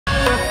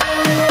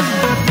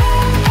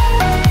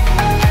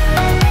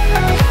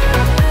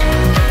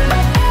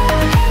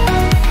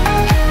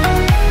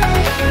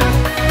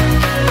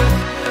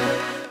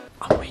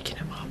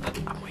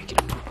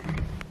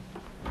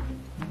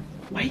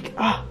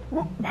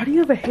Why do you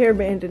have a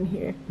hairband in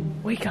here?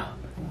 Wake up.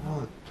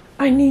 What?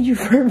 I need you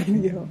for a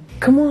video.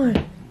 Come on.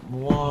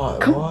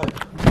 What? Come.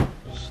 What?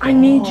 I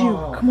need you.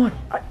 Come on.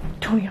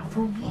 Antonio,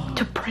 for what?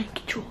 To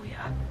prank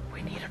Julia.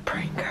 We need to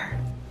prank her.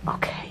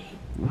 Okay.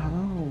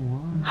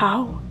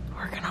 How?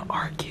 We're gonna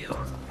argue.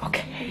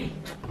 Okay.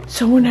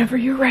 So whenever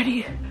you're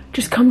ready,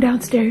 just come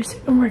downstairs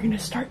and we're gonna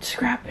start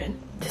scrapping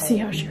to see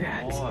how she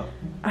reacts. What?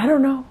 I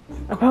don't know.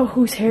 About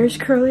whose hair is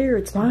curlier,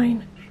 it's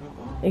mine.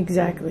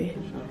 Exactly.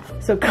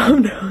 So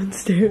come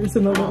downstairs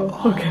and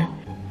okay.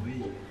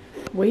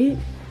 Wait.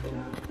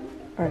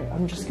 Alright,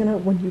 I'm just gonna,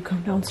 when you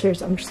come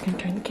downstairs, I'm just gonna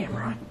turn the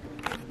camera on.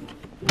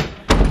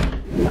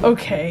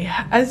 Okay,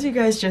 as you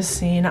guys just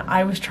seen,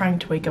 I was trying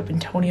to wake up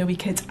Antonio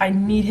because I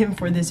need him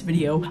for this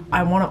video.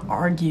 I want to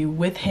argue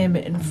with him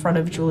in front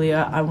of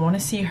Julia. I want to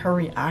see her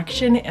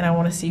reaction and I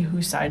want to see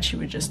whose side she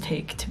would just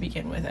take to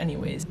begin with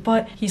anyways.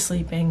 But he's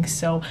sleeping,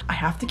 so I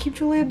have to keep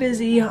Julia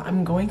busy.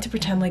 I'm going to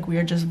pretend like we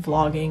are just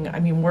vlogging. I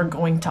mean, we're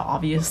going to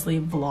obviously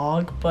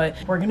vlog, but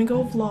we're gonna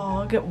go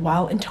vlog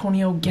while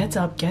Antonio gets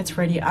up, gets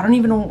ready. I don't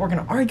even know what we're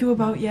gonna argue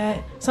about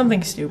yet.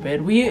 Something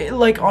stupid. We,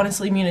 like,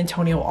 honestly, me and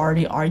Antonio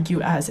already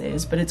argue as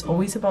is, but it's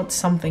always about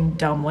something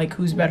dumb, like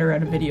who's better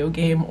at a video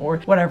game or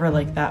whatever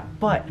like that.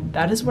 But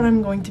that is what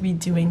I'm going to be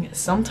doing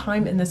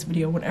sometime in this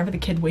video. Whenever the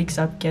kid wakes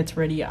up, gets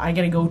ready, I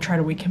gotta go try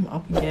to wake him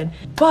up again.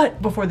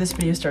 But before this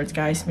video starts,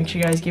 guys, make sure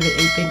you guys give it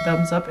a big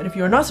thumbs up, and if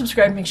you are not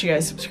subscribed, make sure you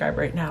guys subscribe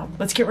right now.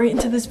 Let's get right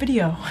into this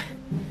video.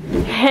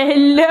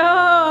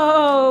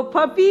 Hello,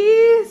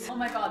 puppies. Oh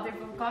my god,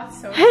 they've got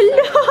so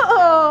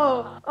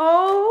hello.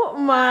 Oh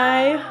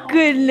my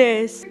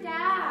goodness.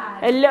 Dad.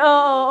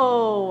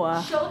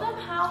 Hello. Show them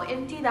how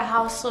empty the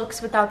house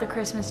looks without the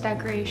Christmas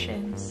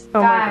decorations.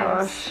 Oh Guys, my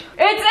gosh.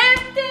 It's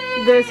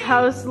empty. This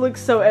house looks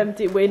so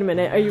empty. Wait a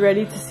minute. Are you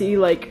ready to see,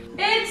 like,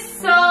 it's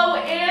so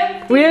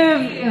empty. we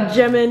have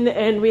Jemin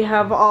and we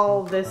have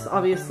all this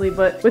obviously,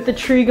 but with the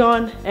tree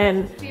gone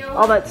and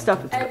all that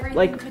stuff, it's everything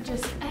like could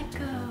just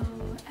echo.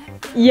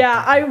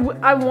 yeah,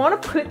 I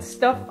want to put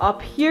stuff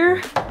up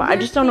here, but I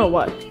just don't know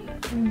what.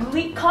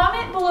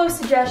 Comment below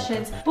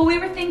suggestions. But we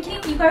were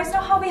thinking, you guys know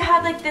how we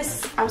had like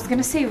this, I was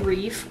gonna say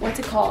reef, what's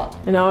it called?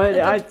 You know, Like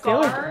I a feel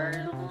like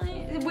garden?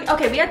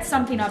 Okay, we had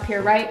something up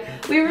here, right?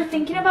 We were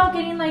thinking about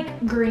getting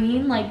like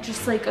green, like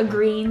just like a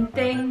green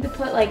thing to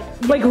put like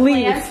leaf,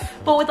 plants,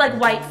 but with like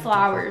white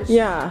flowers.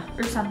 Yeah.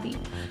 Or something.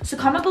 So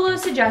comment below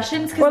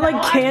suggestions. Or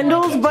like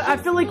candles, but I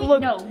feel like,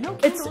 look, no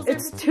candles,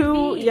 it's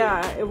too,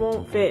 yeah, it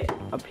won't fit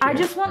up here. I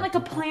just want like a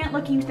plant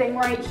looking thing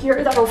right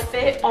here that'll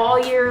fit all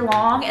year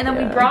long. And then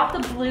we brought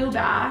the blue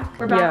back.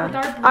 We're back with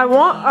our blue. I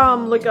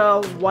want like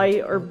a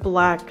white or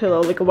black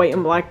pillow, like a white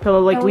and black pillow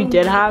like we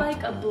did have.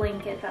 Like a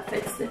blanket that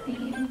fits the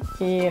theme.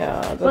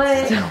 Yeah,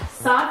 but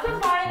Saud's been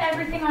buying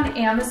everything on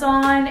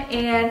Amazon,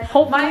 and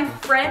my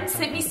friend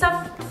sent me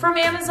stuff from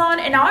Amazon,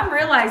 and now I'm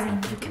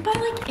realizing you can buy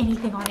like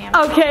anything on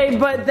Amazon. Okay,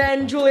 but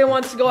then Julia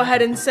wants to go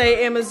ahead and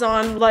say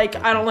Amazon, like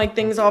I don't like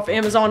things off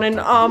Amazon, and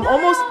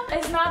almost.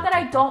 It's not that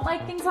I don't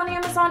like things on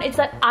Amazon, it's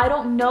that I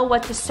don't know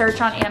what to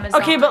search on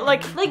Amazon. Okay, but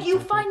like you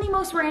find the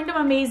most random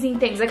amazing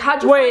things. Like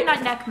how'd you find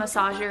that neck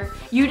massager?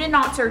 You did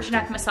not search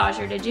neck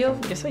massager, did you?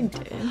 Yes, I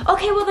did.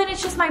 Okay, well then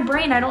it's just my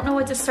brain. I don't know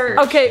what to search.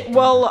 Okay,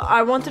 well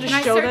I wanted to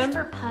show them.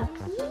 For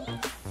puppies?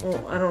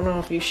 Well, I don't know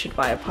if you should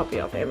buy a puppy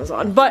off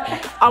Amazon, but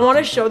I want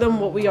to show them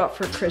what we got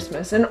for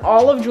Christmas. And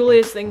all of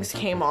Julia's things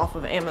came off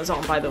of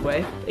Amazon, by the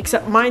way,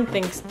 except mine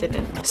things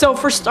didn't. So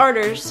for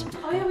starters,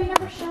 oh yeah, we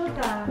never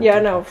showed them. Yeah,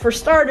 no, for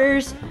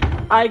starters,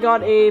 I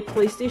got a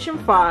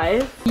PlayStation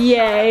 5.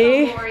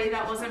 Yay. Lori,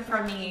 that wasn't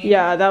from me.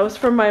 Yeah, that was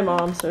from my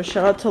mom, so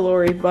shout out to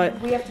Lori, but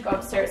we have to go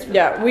upstairs for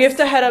yeah, we have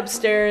to head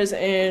upstairs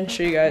and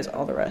show you guys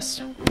all the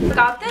rest.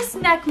 Got this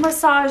neck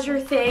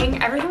massager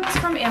thing. Everything was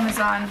from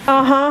Amazon.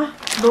 Uh-huh.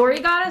 Lori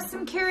got us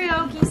some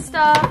karaoke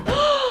stuff.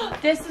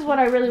 This is what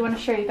I really want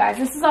to show you guys.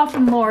 This is all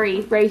from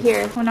Lori right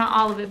here. Well, not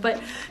all of it,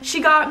 but she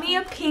got me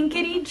a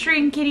pinkity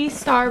drinkity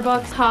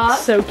Starbucks cup.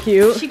 So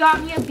cute. She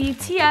got me a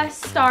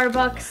BTS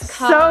Starbucks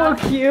cup.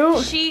 So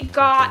cute. She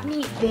got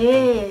me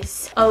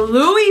this, a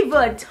Louis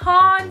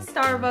Vuitton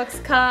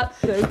Starbucks cup.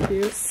 So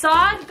cute.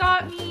 Saud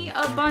got me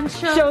a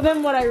bunch of... Show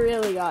them what I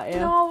really got,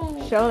 yeah.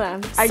 No. Show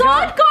them. Saud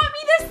got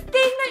me this thing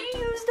that you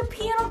use to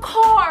pee in a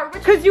car.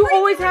 Because you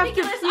always have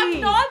to pee.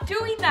 I'm not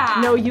doing that.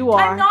 No, you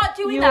are. I'm not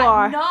doing that. You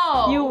are.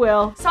 No. You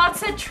will. Saud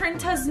said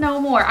Trinta's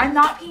no more. I'm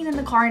not peeing in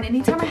the car, and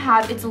anytime I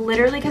have, it's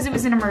literally because it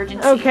was an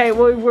emergency. Okay,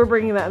 well, we're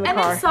bringing that in the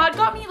car. And then Saud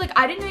got me, like,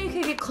 I didn't know you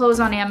could get clothes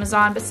on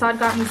Amazon, but Saud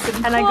got me some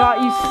clothes. And I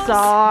got you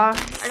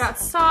socks. I got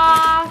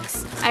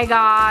socks. I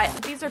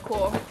got, these are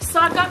cool.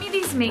 Saud got me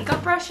these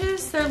makeup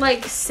brushes. They're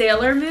like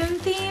Sailor Moon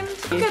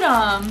themed. Look at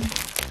them.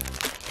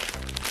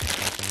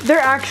 They're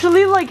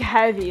actually like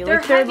heavy. They're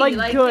like they're heavy. like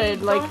Like, good.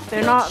 they Like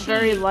they're not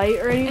very light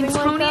or anything like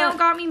Antonio that.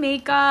 got me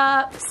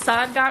makeup.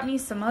 Saud got me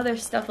some other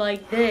stuff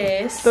like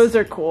this. Those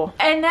are cool.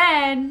 And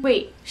then,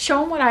 wait,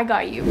 show them what I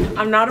got you.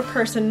 I'm not a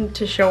person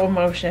to show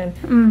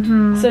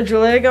emotion. So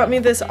Julia got me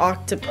this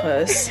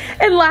octopus.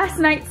 And last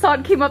night,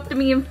 Saud came up to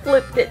me and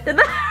flipped it.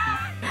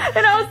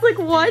 And I was like,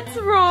 what's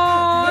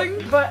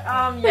wrong? But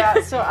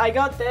yeah, so I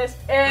got this,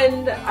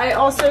 and I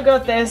also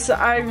got this.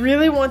 I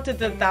really wanted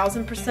the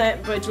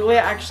 1000%, but Julia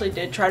actually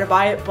did try to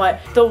buy it, but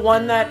the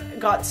one that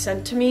got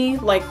sent to me,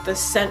 like the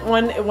sent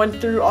one, it went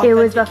through authentication.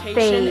 It was a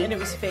fake. And it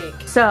was fake.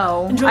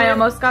 So, Julia, I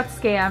almost got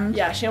scammed.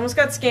 Yeah, she almost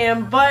got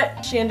scammed,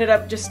 but she ended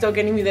up just still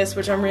getting me this,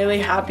 which I'm really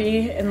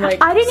happy and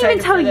like I didn't even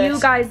tell you you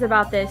guys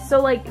about this.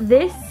 So like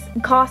this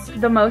cost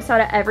the most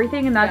out of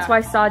everything, and that's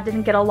why Saud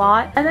didn't get a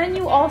lot. And then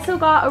you also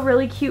got a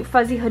really cute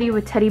fuzzy hoodie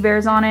with teddy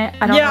bears on it.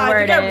 I don't know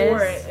where it is. I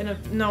wore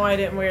it. No, I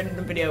didn't wear it in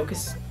the video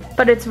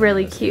but it's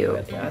really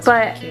cute. Yeah,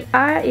 but really cute.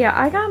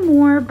 I got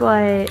more,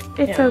 but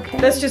it's okay.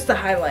 That's just the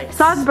highlights.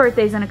 Saud's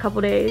birthday's in a couple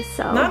days,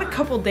 so. Not a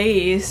couple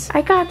days.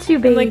 I got you,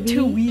 baby. In like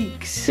 2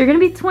 weeks. You're gonna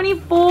be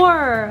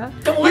 24.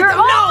 Don't let them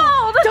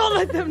know. Don't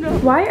let them know.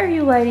 Why are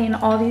you lighting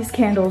all these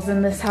candles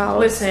in this house?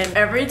 Listen,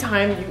 every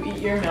time you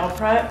eat your meal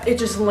prep, it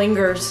just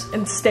lingers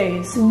and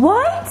stays.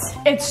 What?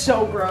 It's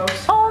so gross.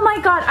 Oh my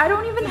god, I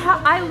don't even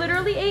have, I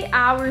literally ate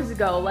hours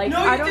ago. Like,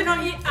 no, you did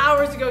not eat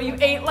hours ago. You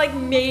ate like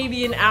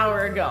maybe an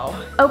hour ago.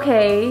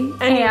 Okay,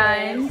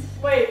 Anyways, and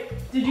wait,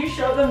 did you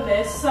show them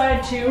this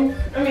side too?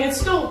 I mean, it's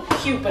still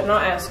cute, but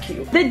not as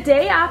cute. The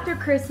day after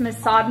Christmas,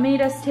 Saud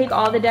made us take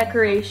all the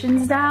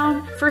decorations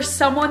down. For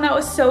someone that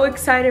was so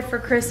excited for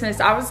Christmas,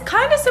 I was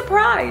kind of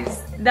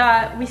surprised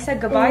that we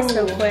said goodbye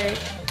so quick.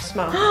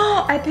 Smell.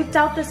 I picked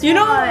out this You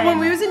know, one. when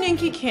we was in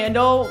Yankee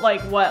Candle,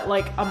 like what,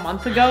 like a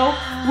month ago,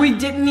 we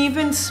didn't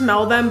even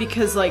smell them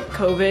because like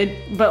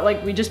COVID, but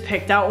like we just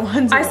picked out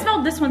ones. I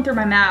smelled this one through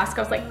my mask.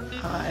 I was like,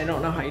 I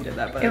don't know how you did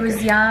that, but it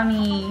was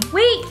yummy.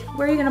 Wait,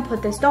 where are you gonna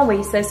put this? Don't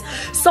waste this.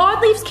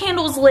 Saud leaves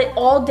candles lit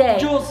all day.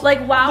 Jules,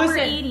 like while we're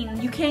listen.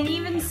 eating. You can't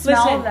even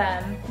smell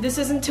them. This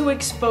isn't to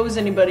expose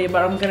anybody,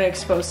 but I'm gonna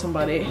expose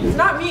somebody. It's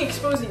not me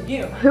exposing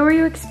you. Who are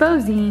you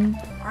exposing?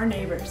 Our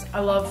neighbors. I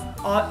love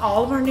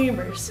all of our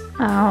neighbors.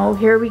 Oh,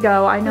 here we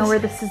go. I know where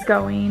this is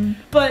going.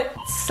 But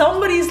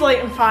somebody's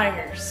lighting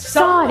fires.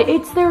 Saud,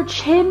 it's their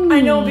chimney.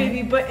 I know,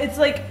 baby, but it's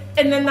like,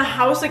 and then the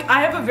house, like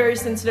I have a very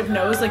sensitive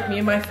nose, like me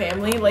and my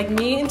family, like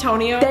me and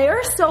Antonio. They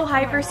are so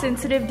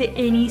hypersensitive to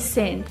any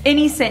scent.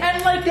 Any scent.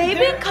 And like they've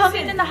been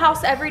coming in the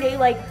house every day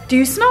like, do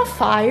you smell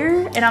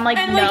fire? And I'm like,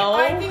 and no.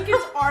 Like, I think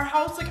it's our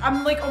house. Like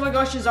I'm like, oh my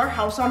gosh, is our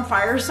house on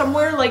fire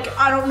somewhere? Like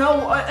I don't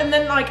know. And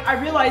then like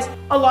I realized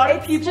a lot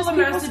of people in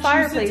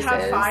Massachusetts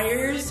have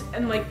fires,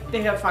 and like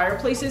they have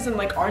fireplaces, and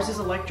like ours is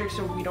electric,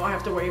 so we don't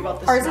have to worry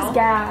about the Ours smell. is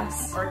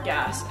gas. Or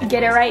gas.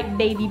 Get it right,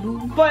 baby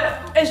boo.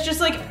 But it's just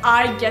like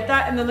I get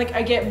that, and then like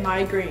I get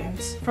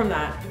migraines from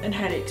that and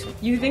headaches.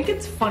 You think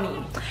it's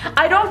funny?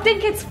 I don't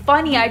think it's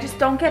funny. I just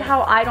don't get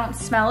how I don't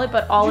smell it,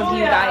 but all of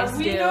you guys do.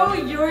 We know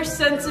your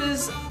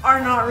senses are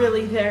not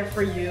really there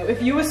for you.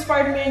 If you was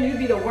Spider-Man, you'd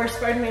be the worst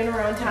Spider-Man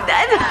around town.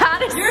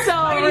 That is your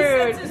so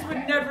rude. senses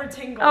would never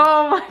tingle.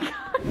 Oh my god.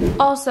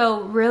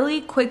 Also,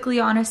 really quickly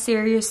on a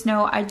serious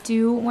note, I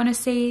do want to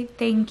say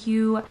thank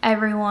you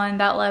everyone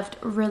that left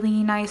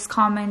really nice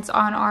comments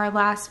on our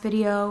last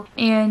video,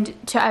 and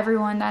to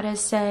everyone that has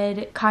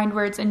said kind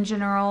words in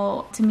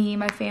general to me,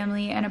 my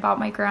family, and about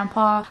my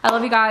grandpa. I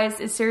love you guys.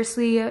 It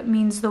seriously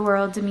means the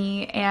world to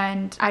me,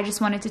 and I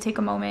just wanted to take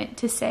a moment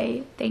to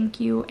say thank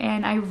you,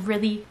 and I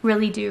really,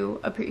 really do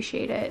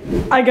appreciate it.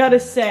 I gotta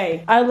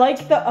say, I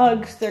like the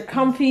Uggs. They're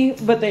comfy,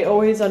 but they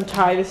always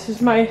untie. This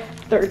is my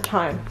 3rd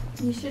time.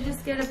 You should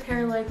just get a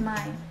pair like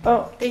mine.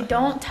 Oh. They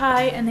don't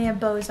tie and they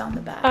have bows on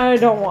the back. I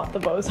don't want the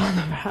bows on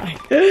the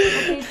back.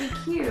 Okay, be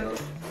cute.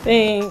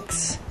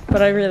 Thanks.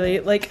 But I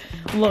really, like,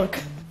 look.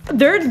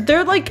 They're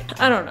like,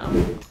 I don't know.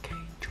 Okay,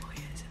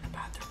 Julia is in the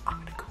bathroom. I'm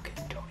gonna go get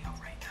Antonio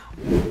right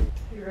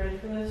now. You ready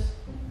for this?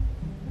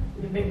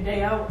 Your big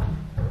day out.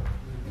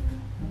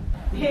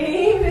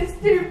 Hey,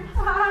 Mr.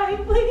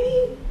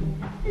 Piley.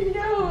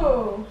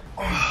 Hello.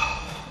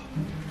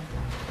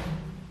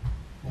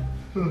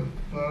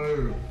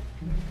 Tired.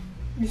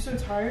 You so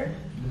tired?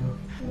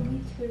 Yeah.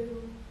 Me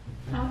too.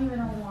 I don't even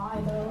know why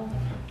though.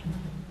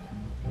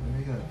 Why are you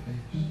making that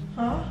face?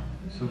 Huh?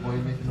 So why are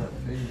you making that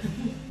face?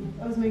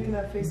 I was making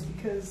that face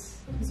because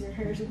your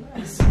hair's a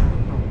mess. I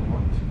don't know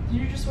what.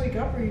 Did you just wake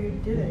up or you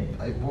did it?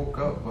 I woke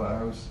up, but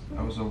I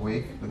was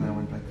awake, but then I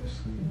went back to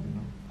sleep. You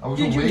know. I was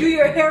Did awake. you do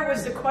your hair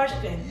was the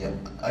question. Yeah,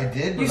 I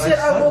did. But You said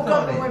I woke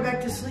up on and it. went back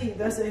to sleep.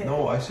 That's it.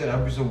 No, I said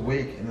I was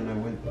awake and then I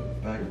went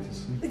back to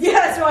sleep.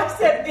 Yeah, so I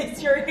said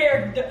it's your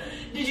hair.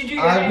 Did you do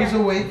your hair? I was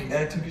awake and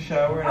I took a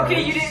shower. And Okay, I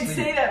you went to didn't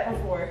sleep. say that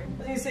before. I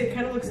was gonna say it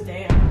kind of looks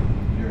damp.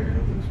 Your hair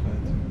looks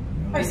bad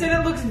too. I said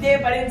it looks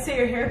damp. I didn't say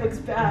your hair looks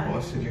bad. Well,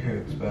 I said your hair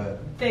looks bad.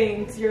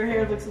 Thanks. Your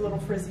hair looks a little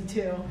frizzy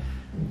too.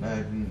 I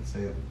didn't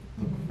say it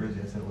looked frizzy.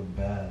 I said it looked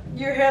bad.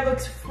 Your hair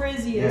looks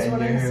frizzy. Yeah, Is and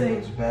what your I'm hair saying.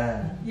 looks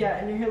bad. Yeah,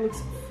 and your hair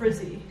looks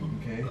frizzy.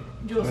 Okay.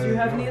 Jules, do you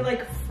have any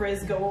like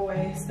frizz go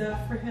away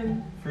stuff for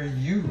him? For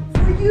you.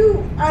 For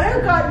you. I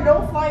don't got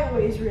no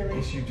flyaways really.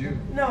 Yes, you do.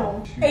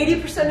 No.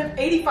 80% of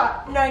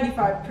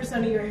 95%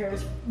 of your hair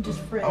is just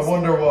frizz. I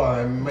wonder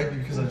why. It might be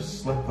because I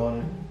just slept on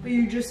it. But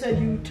you just said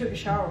you took a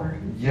shower.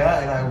 Yeah,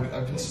 and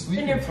I've been sleeping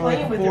and you're for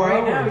playing like with 4 it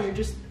right hours. now. You're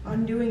just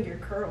undoing your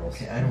curls.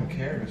 Okay, I don't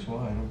care. That's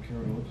why I don't care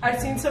what it looks like. I've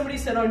seen somebody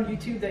said on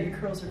YouTube that your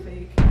curls are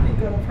fake. They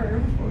go to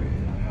perm. Oh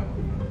yeah, I have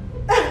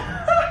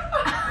them.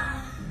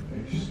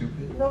 Are you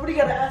stupid? Nobody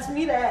gotta ask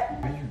me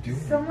that. What are you doing?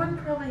 Someone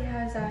probably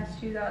has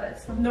asked you that at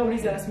some point.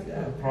 Nobody's asked me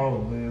Yeah, that.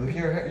 probably. Look at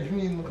your hair. You don't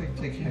even look like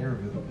you take care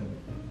of it.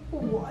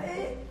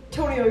 What?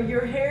 Tonio,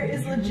 your hair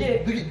is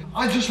legit. Look at,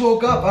 I just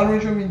woke up. I don't know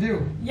what you want me to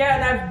do. Yeah,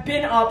 and I've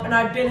been up and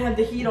I've had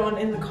the heat on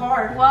in the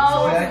car.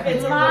 Well, Exactly.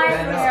 it's a my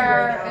little bit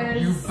hair right now.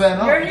 is You've been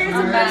up. Your hair's a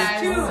a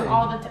mess mess too.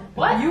 all the time.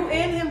 What? You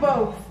and him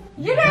both.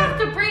 You didn't have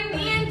to bring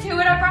me into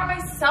it. I brought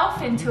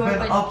myself into You've it. been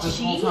But up this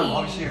whole time.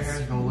 Obviously, your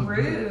hair's gonna look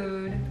good. rude.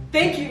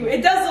 Thank you.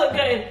 It does look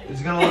good.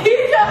 It's gonna look. He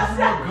It just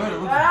doesn't look good.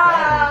 It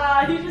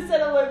looks he just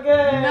said it looked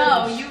good.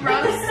 No, you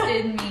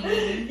roasted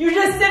me. You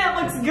just said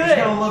it looks better. good.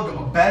 It's gonna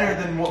look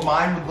better than what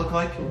mine would look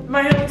like.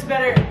 My hair looks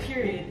better,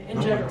 period, in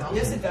No, general. doesn't.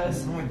 Yes, it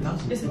does. No, it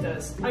doesn't. Yes, it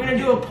does. I'm gonna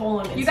do a poll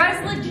on it. You guys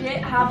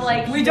legit have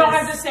like. We don't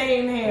have the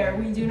same hair.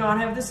 We do not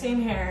have the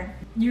same hair.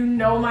 You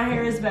know my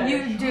hair is better.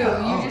 You do.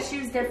 Oh. You just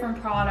use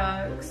different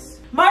products.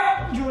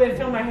 Julia,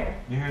 feel my hair.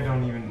 Your hair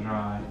don't even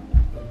dry.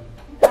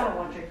 I don't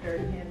want your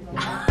dirty hands on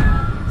that.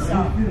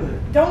 Stop. How do you feel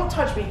it? Don't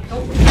touch me.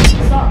 Don't.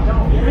 Stop.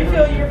 Don't. Let me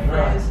feel your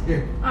frizz.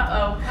 Here.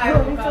 Uh-oh.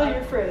 Let me feel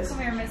your frizz. Come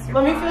here, Mr.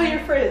 Let me Pie. feel your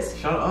frizz.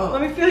 Shut up.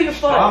 Let me feel your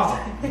foot. Stop.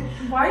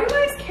 Why do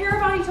you guys care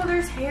about each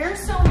other's hair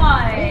so Don't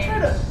much? try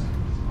to.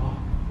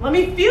 Let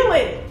me feel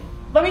it.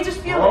 Let me just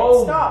feel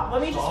Bro, it. Stop.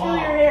 Let me just feel stop.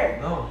 your hair.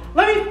 No.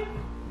 Let me.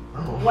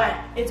 No. Wet.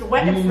 It's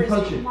wet You and didn't touch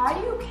frizzy. it. Why do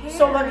you care?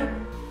 So let me.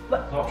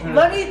 Stop trying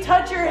Let to- me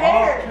touch your Stop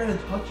hair. trying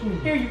to touch me.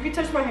 Here, you can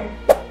touch my hair.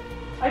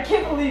 I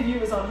can't believe you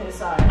was on his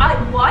side.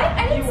 What?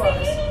 I didn't You say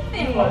was.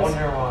 anything. You I was.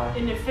 wonder why.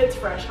 And it fits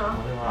fresh, huh?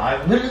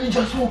 I literally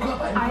just woke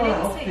up. I didn't I put on an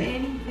didn't outfit. say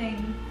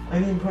anything. I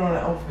didn't even put on an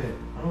outfit.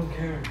 I don't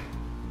care.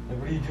 Like,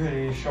 what are you doing? Are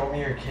you showing me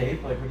your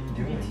cape? Like, what are you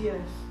doing?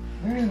 BTS.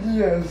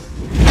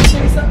 BTS.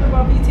 Say something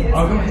about BTS.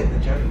 I'll go hit the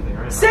gym thing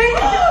right now. Say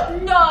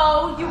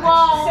No, you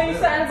won't. Say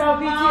something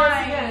about BTS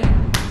mine. again.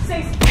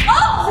 Say.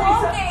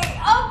 Oh, Say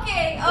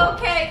okay.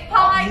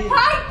 Pie,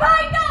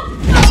 no,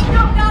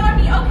 not on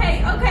me.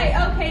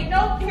 Okay.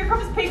 No, here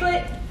comes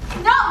Piglet.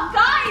 No,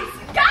 guys,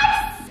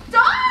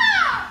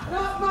 stop!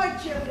 Not my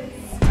children.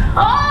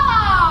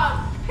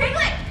 Stop!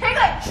 Piglet!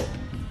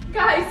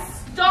 Guys,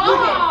 stop! Look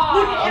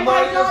at I'm and not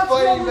my even dogs know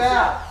fighting what's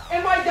back. up.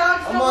 And my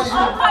dogs I'm know not what's even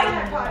up. Oh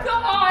my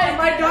God! And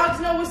my dogs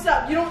know what's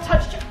up. You don't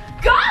touch.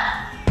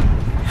 God!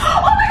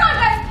 Oh my God,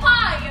 guys,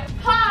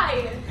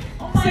 pie!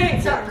 Oh my Say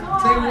it,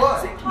 God! Say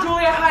what?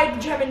 Julia,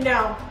 hide Jemin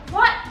now.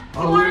 What? You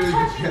Oh, want to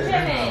literally touch just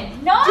get it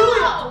Jimin? No!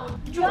 Julia.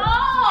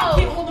 I No!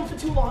 can't hold him for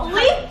too long.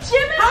 Leave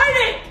Jimin! Hide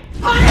it!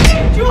 Hide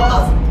it,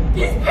 Jules!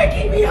 He's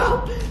picking me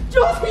up!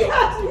 Jules, he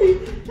has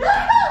me!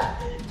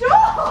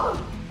 Jules!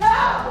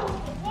 Help!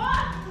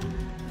 What?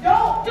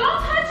 Don't! Don't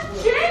touch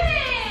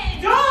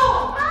Jimin!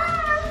 Don't!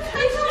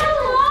 Leave him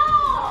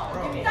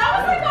alone! That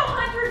was like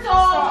 $100.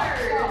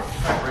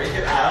 I break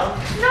it out.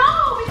 No,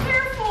 be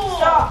careful!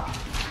 Stop!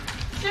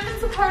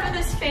 Jimin's a part of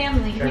this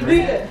family. Can I He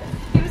break was,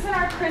 he was in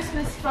our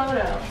Christmas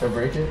photo. Should I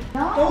break it?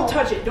 No. Don't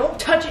touch it! Don't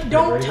touch it!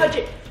 Don't touch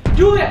it!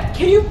 Julia,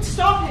 can you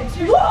stop him?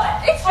 Seriously.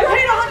 What? It's I your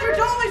paid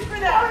 $100 for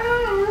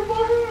that!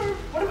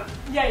 What about?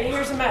 Yeah,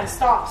 here's a mess.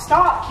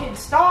 Stop, kid.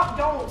 Stop!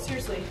 Don't.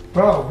 Seriously.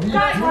 Bro, what are you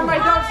Guys, doing? my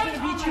dog's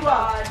gonna beat you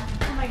up.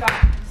 Oh my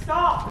God.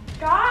 Stop!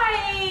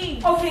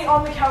 Guys! Okay,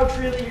 on the couch,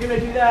 really? You're gonna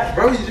do that?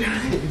 Bro,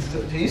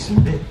 it's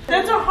Jason.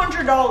 That's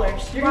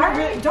 $100. You're gonna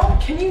really? Don't.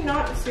 Can you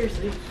not?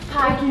 Seriously.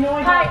 Like, you know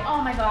I don't.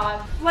 Oh my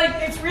God. Like,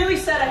 it's really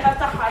sad I have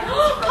to hide this.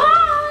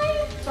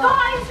 Hi! Stop.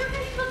 Guys, you're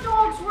getting the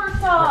dog's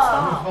worked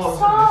up.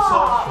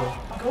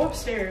 Stop. Go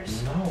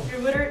upstairs. No. You're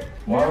literally.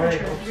 Why You're would I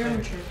immature. go You're upstairs?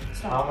 immature. How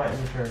Stop. am I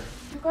immature?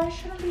 You guys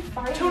shouldn't be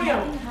fighting.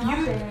 Tonio,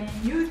 Nothing happened.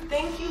 you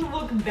think you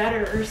look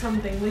better or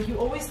something. Like, you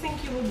always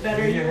think you look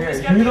better. You always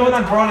were gotta the one be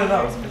that brought it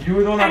up. You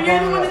were the one that And you're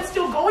brought the it one up. that's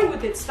still going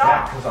with it. Yeah,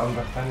 Stop. because I'm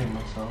defending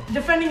myself.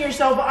 Defending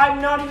yourself.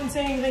 I'm not even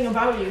saying anything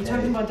about you.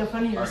 Talking about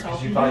defending yourself.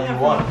 Because you thought you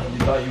won. You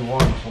thought you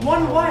won.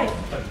 Won what?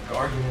 The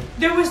argument.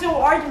 There was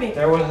no argument.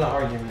 There was an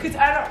argument. Because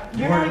I don't.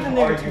 You're You not weren't even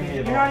there to arguing me. me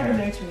You're about not even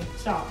hair. there to me.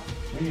 Stop.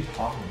 What are you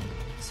talking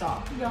about?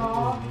 Stop.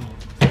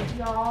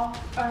 Y'all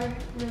are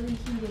really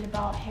heated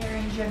about hair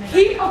and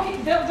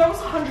Jimin. That was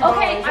 $100.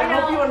 Okay, I I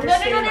know. hope you No,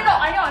 understand. I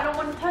that. know. I don't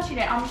want to touch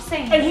it. I'm just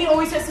saying. And he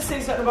always has to say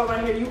something about my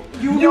hair.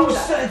 You know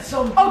that. said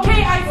something.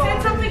 Okay, I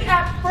said something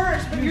at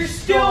first, but you're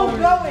still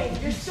started.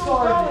 going. You're still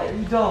going.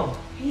 You dumb.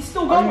 He's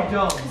still Are going. you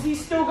dumb? Is he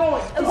still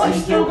going? Look, Is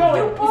he still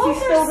going? You Is both he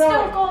still are still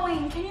going?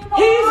 going. Can you not?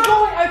 He's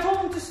going. I told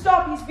him to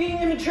stop. He's being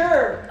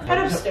immature. Head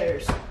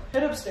upstairs.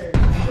 Head upstairs.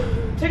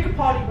 Take a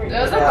potty break.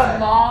 That was like a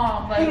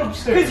mom. Head Like,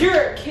 upstairs. Because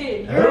you're a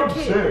kid. You're a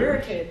kid. You're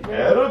a kid.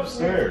 Head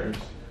upstairs.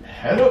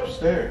 Head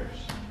upstairs.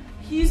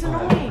 He's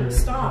annoying.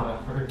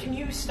 Stop. Can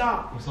you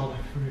stop? What's all that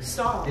fruit?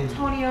 Stop.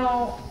 Antonio,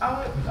 What's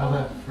all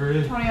that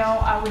fruit? Antonio,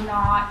 I would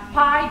not.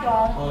 Pie,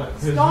 All don't. that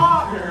fruit.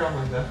 Stop.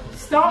 No,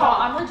 Stop.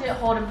 I'm legit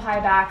holding Pie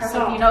back. I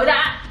Stop. hope you know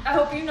that. I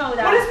hope you know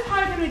that. What is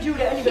Pie gonna do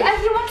to anybody?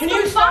 Yeah, he wants Can to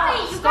you stop?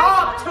 fight. You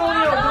Stop, guys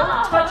Tonio. wanna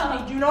Don't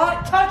touch me. Do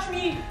not touch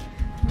me.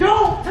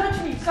 Don't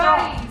touch me. Stop.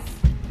 Guys.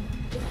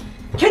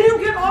 Can you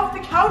get off the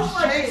couch He's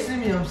like this? chasing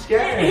me. I'm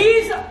scared.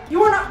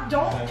 You are not.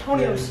 Don't.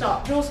 Tonio,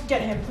 stop. Don't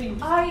get him,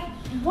 please.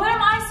 What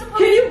am I supposed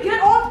Can to you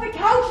get off the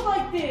couch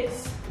like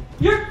this?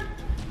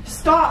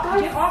 Stop.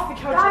 Guys, Get off the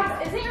couch like Guys,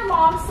 that. isn't your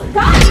mom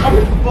Guys!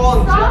 I'm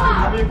falling.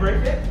 Stop. Let me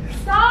break it.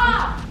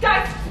 Stop!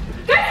 Guys!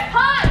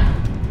 Pie!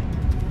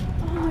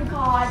 Oh my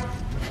god.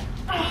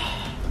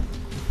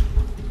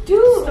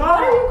 Dude, Stop.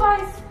 what are you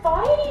guys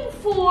fighting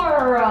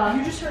for?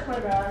 You just hurt my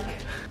back.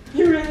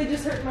 You really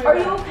just hurt my Are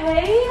back. you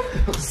okay?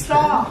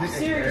 Stop.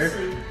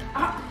 Seriously.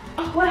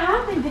 What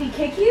happened? Did he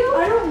kick you?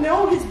 I don't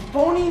know his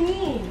bony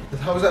knee.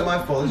 How is that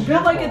my fault? He's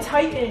built like a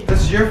titan.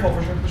 This is your fault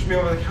for trying to push me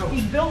over the couch.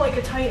 He's built like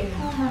a titan.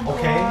 Oh my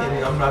Okay, God.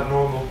 and I'm not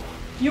normal.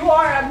 You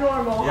are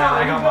abnormal. Yeah, Huh?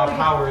 I You got built my like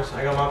powers.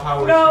 I got my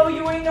powers. No,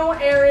 you ain't no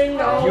Aaron.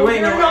 No, You ain't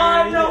you're no not.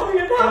 Aaron. No,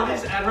 you're not.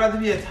 I'd rather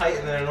be a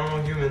titan than a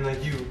normal human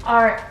like you.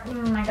 Alright, oh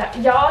my god.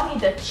 Y'all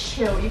need to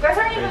chill. You guys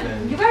aren't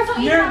even. You guys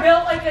don't You're even.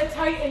 built like a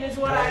titan, is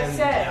what I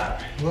said.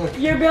 Yeah, look.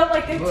 You're built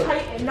like a Look.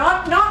 titan,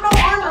 not no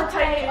armor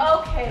Okay, titan,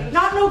 okay.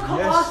 not no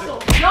colossal.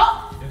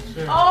 No. Yes,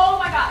 sir. Oh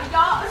my god.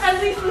 Y'all.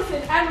 At least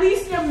listen. At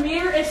least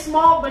Ymir is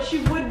small, but she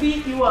would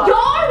beat you up. Y'all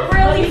are Let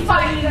really me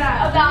tell you fighting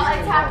that. about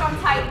Attack on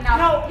Titan now.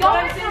 No, y'all what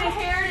I'm are saying is-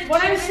 compared to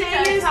What I'm Julius saying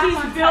and is Attack he's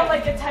on built Titan.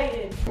 like a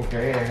titan,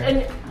 Okay, and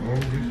I'm gonna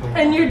do something.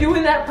 and you're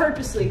doing that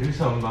purposely. Do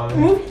something about it.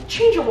 Move,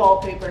 change your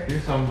wallpaper, Do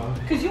something about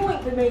it. cause you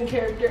ain't the main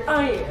character.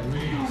 I am.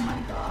 Oh my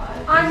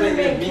god. I'm the What does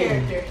main that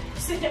mean? character.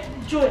 Sit down,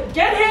 Julia.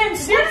 Get him. What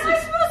Seriously. am I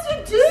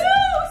supposed to do?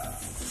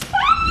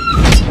 Stop!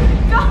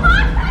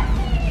 Guys!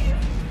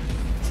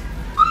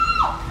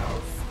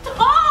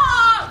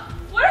 Stop!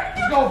 What are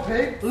you Let's go,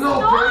 pig. Let's go,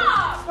 pig.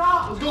 Stop!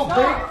 Stop. Let's go, Stop.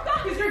 pig.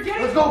 Cause you're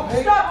getting. Let's go,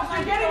 pig. Stop. Cause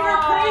you're getting her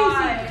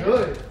crazy.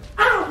 Good.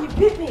 Ow! You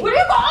bit me. Where do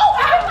you go? Oh,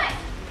 I went!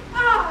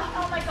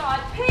 Ah! Oh my god.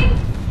 Pig!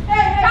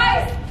 Hey,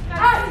 Guys!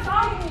 Guys,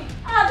 stop me.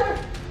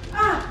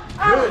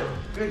 Good.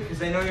 Good, because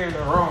they know you're in the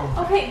wrong.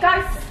 Okay,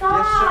 guys,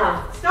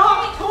 stop!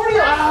 Stop. Tonio.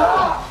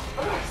 Stop.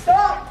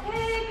 Stop.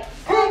 Pig! Pig,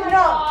 Oh my no.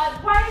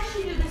 god. Why does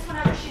she do this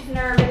whenever she's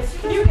nervous?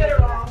 Can you get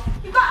her off?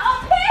 You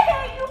got a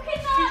pig! You You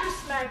cannot!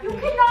 just smacked You me.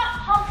 cannot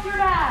hump your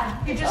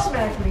dad. You just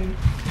smacked me.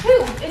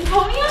 Who?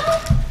 Antonio?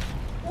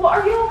 Well,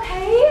 are you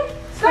okay?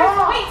 Stop.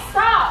 Guys, wait,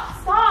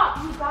 stop!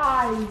 Stop, you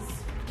guys.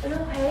 Are you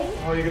okay?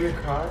 Oh, you're gonna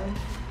cry?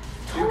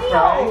 Antonio,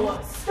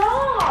 crying?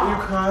 stop! Are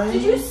you crying?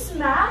 Did you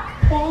smack?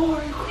 Oh,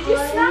 are you crying? Did you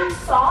smack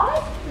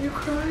Saud? Are you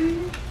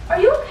crying? Are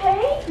you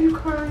okay? Are you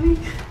crying?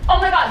 Oh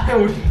my god. Hey,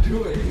 what are you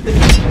doing?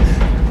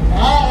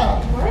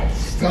 Ah! What?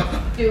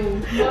 Stop.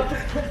 Dude,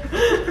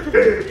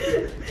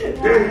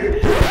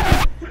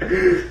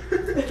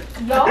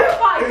 y'all are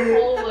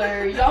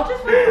bipolar. Y'all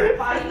just went from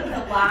fighting to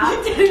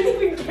laugh. You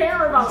didn't even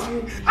care about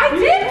me. I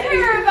did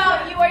care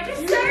about you. I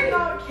just You said. did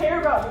not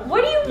care about me.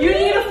 What do you mean? You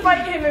need to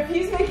fight him if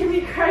he's making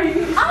me cry.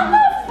 I'm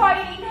not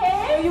fighting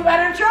him. You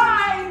better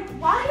try.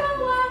 Why are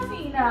y'all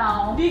laughing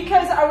now?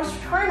 Because I was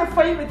trying to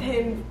fight with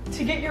him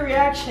to get your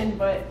reaction,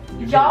 but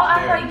Y'all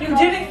act like you don't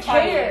didn't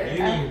fight. care. You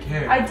didn't even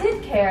care. I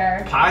did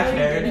care. Pie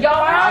cared. Y'all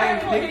Pie are-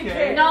 and pig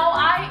cared. No,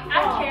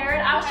 I cared.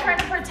 I was trying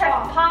to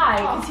protect Pie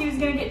because he was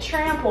gonna get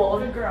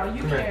trampled. Good girl,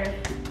 you Come here. care.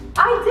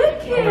 I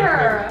did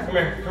care. Come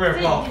here,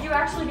 Paul. Did you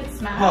actually get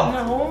smacked? Paul.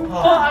 No.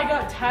 Paul. Oh, I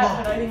got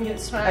tapped, but I didn't get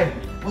smacked.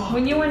 Hey, Paul.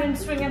 When you went in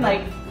swinging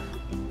like,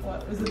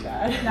 What, was it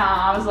bad?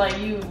 nah, I was like,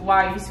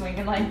 why are you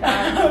swinging like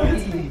that?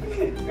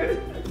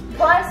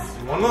 Plus,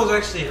 One of those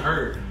actually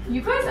hurt.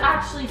 you guys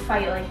actually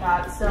fight like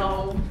that,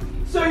 so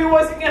So you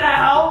wasn't gonna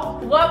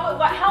help? what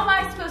how am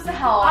I supposed to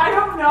help? I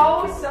don't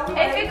know.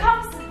 If it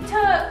comes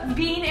to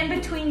being in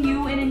between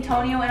you and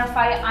Antonio in a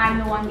fight, I'm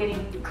the one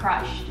getting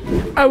crushed.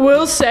 I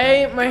will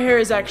say my hair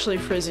is actually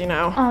frizzy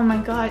now. Oh my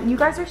god, you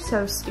guys are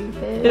so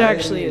stupid. It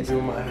actually is. I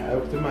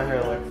did my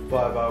hair like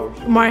 5 hours.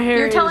 My hair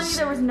You're is. telling me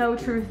there was no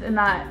truth in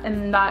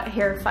that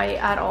hair fight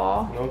at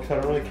all? No, because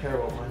I don't really care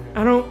about my hair.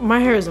 I don't. My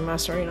hair is a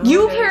mess right now.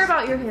 You It care is.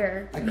 about your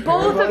hair. I care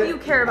Both about of you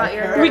it. care about I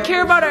your care hair. We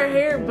care about our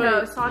hair, No,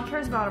 but Saud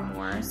cares about it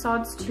more.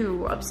 Saud's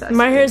too obsessed.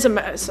 my hair is a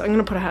mess. I'm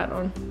gonna put a hat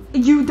on.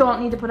 You don't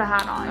need to put a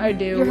hat on. I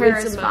do. Your hair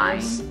It's is a fine.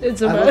 mess.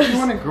 It's a I mess. don't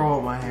want to grow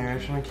out my hair. I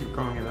just want to keep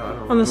growing it out. I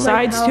don't On the know.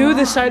 sides hell too. not.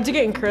 The sides are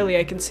getting curly.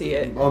 I can see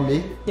it. On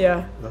me?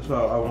 Yeah. That's what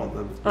I want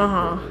them. Uh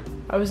huh.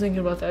 I was thinking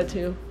about that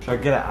too. Should I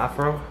get an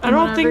afro? I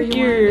don't Whatever think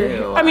you wanna you're.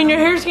 do. I mean, your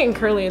hair's getting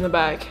curly in the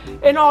back.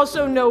 And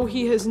also, no,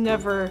 he has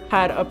never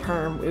had a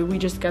perm. We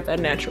just got that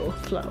natural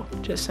flow.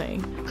 Just saying.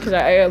 Because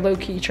I low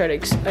key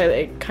tried to.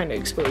 I kind of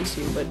exposed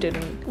you, but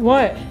didn't.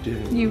 What?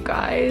 Didn't. You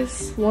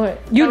guys.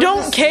 What? You was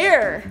don't just-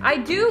 care. I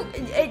do.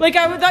 Like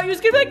I thought you was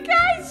gonna be like,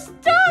 guys,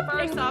 stop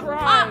First and off,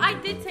 cry. I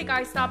did say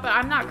guys stop, but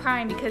I'm not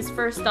crying because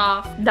first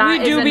off, that we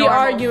is do a be normal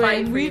arguing.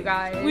 fight for we you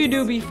guys. we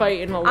do be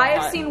fighting a lot. I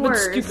have seen with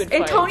worse. Stupid fights.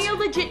 Antonio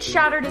legit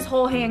shattered his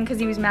whole hand because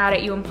he was mad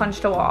at you and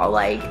punched a wall.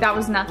 Like, that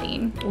was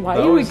nothing. Why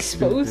are you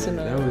exposing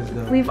That it? was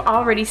dumb. We've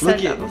already said Look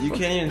that at before. you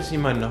can't even see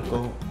my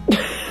knuckle.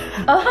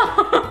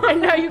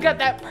 And now you got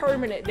that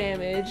permanent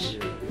damage.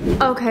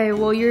 Okay,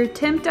 well, your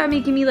attempt at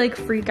making me like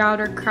freak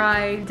out or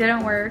cry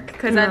didn't work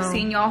because I've No.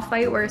 seen y'all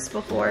fight worse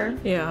before.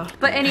 Yeah.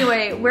 But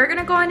anyway, we're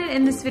gonna go on and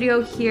end this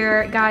video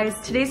here. Guys,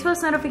 today's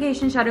post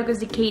notification shout out goes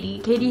to Katie.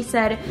 Katie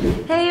said,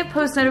 hey,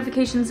 post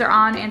notifications are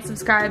on and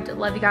subscribed.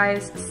 Love you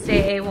guys.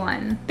 Stay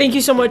A1. Thank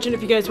you so much, and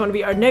if you guys want to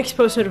be our next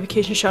post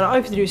notification shout out, all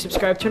you have to do is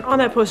subscribe, turn on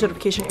that post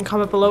notification, and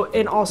comment below.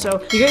 And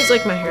also, you guys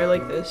like my hair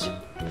like this?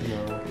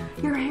 No.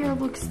 Your hair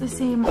looks the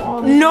same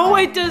all the time. No,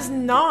 it does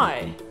not.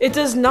 It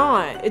does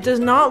not. It does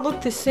not look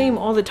the same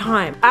all the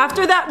time.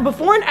 After that,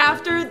 before and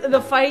after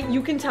the fight,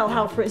 you can tell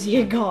how frizzy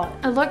it got.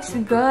 It looks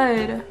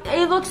good.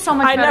 It looks so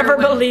much I better. never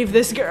believe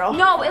this girl.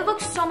 No, it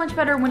looks so much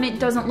better when it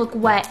doesn't look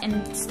wet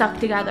and stuck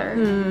together.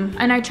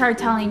 And I tried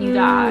telling you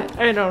that.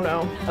 I don't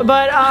know.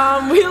 But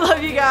we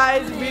love you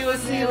guys. We will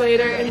see you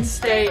later, and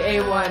stay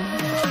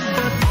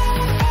A1.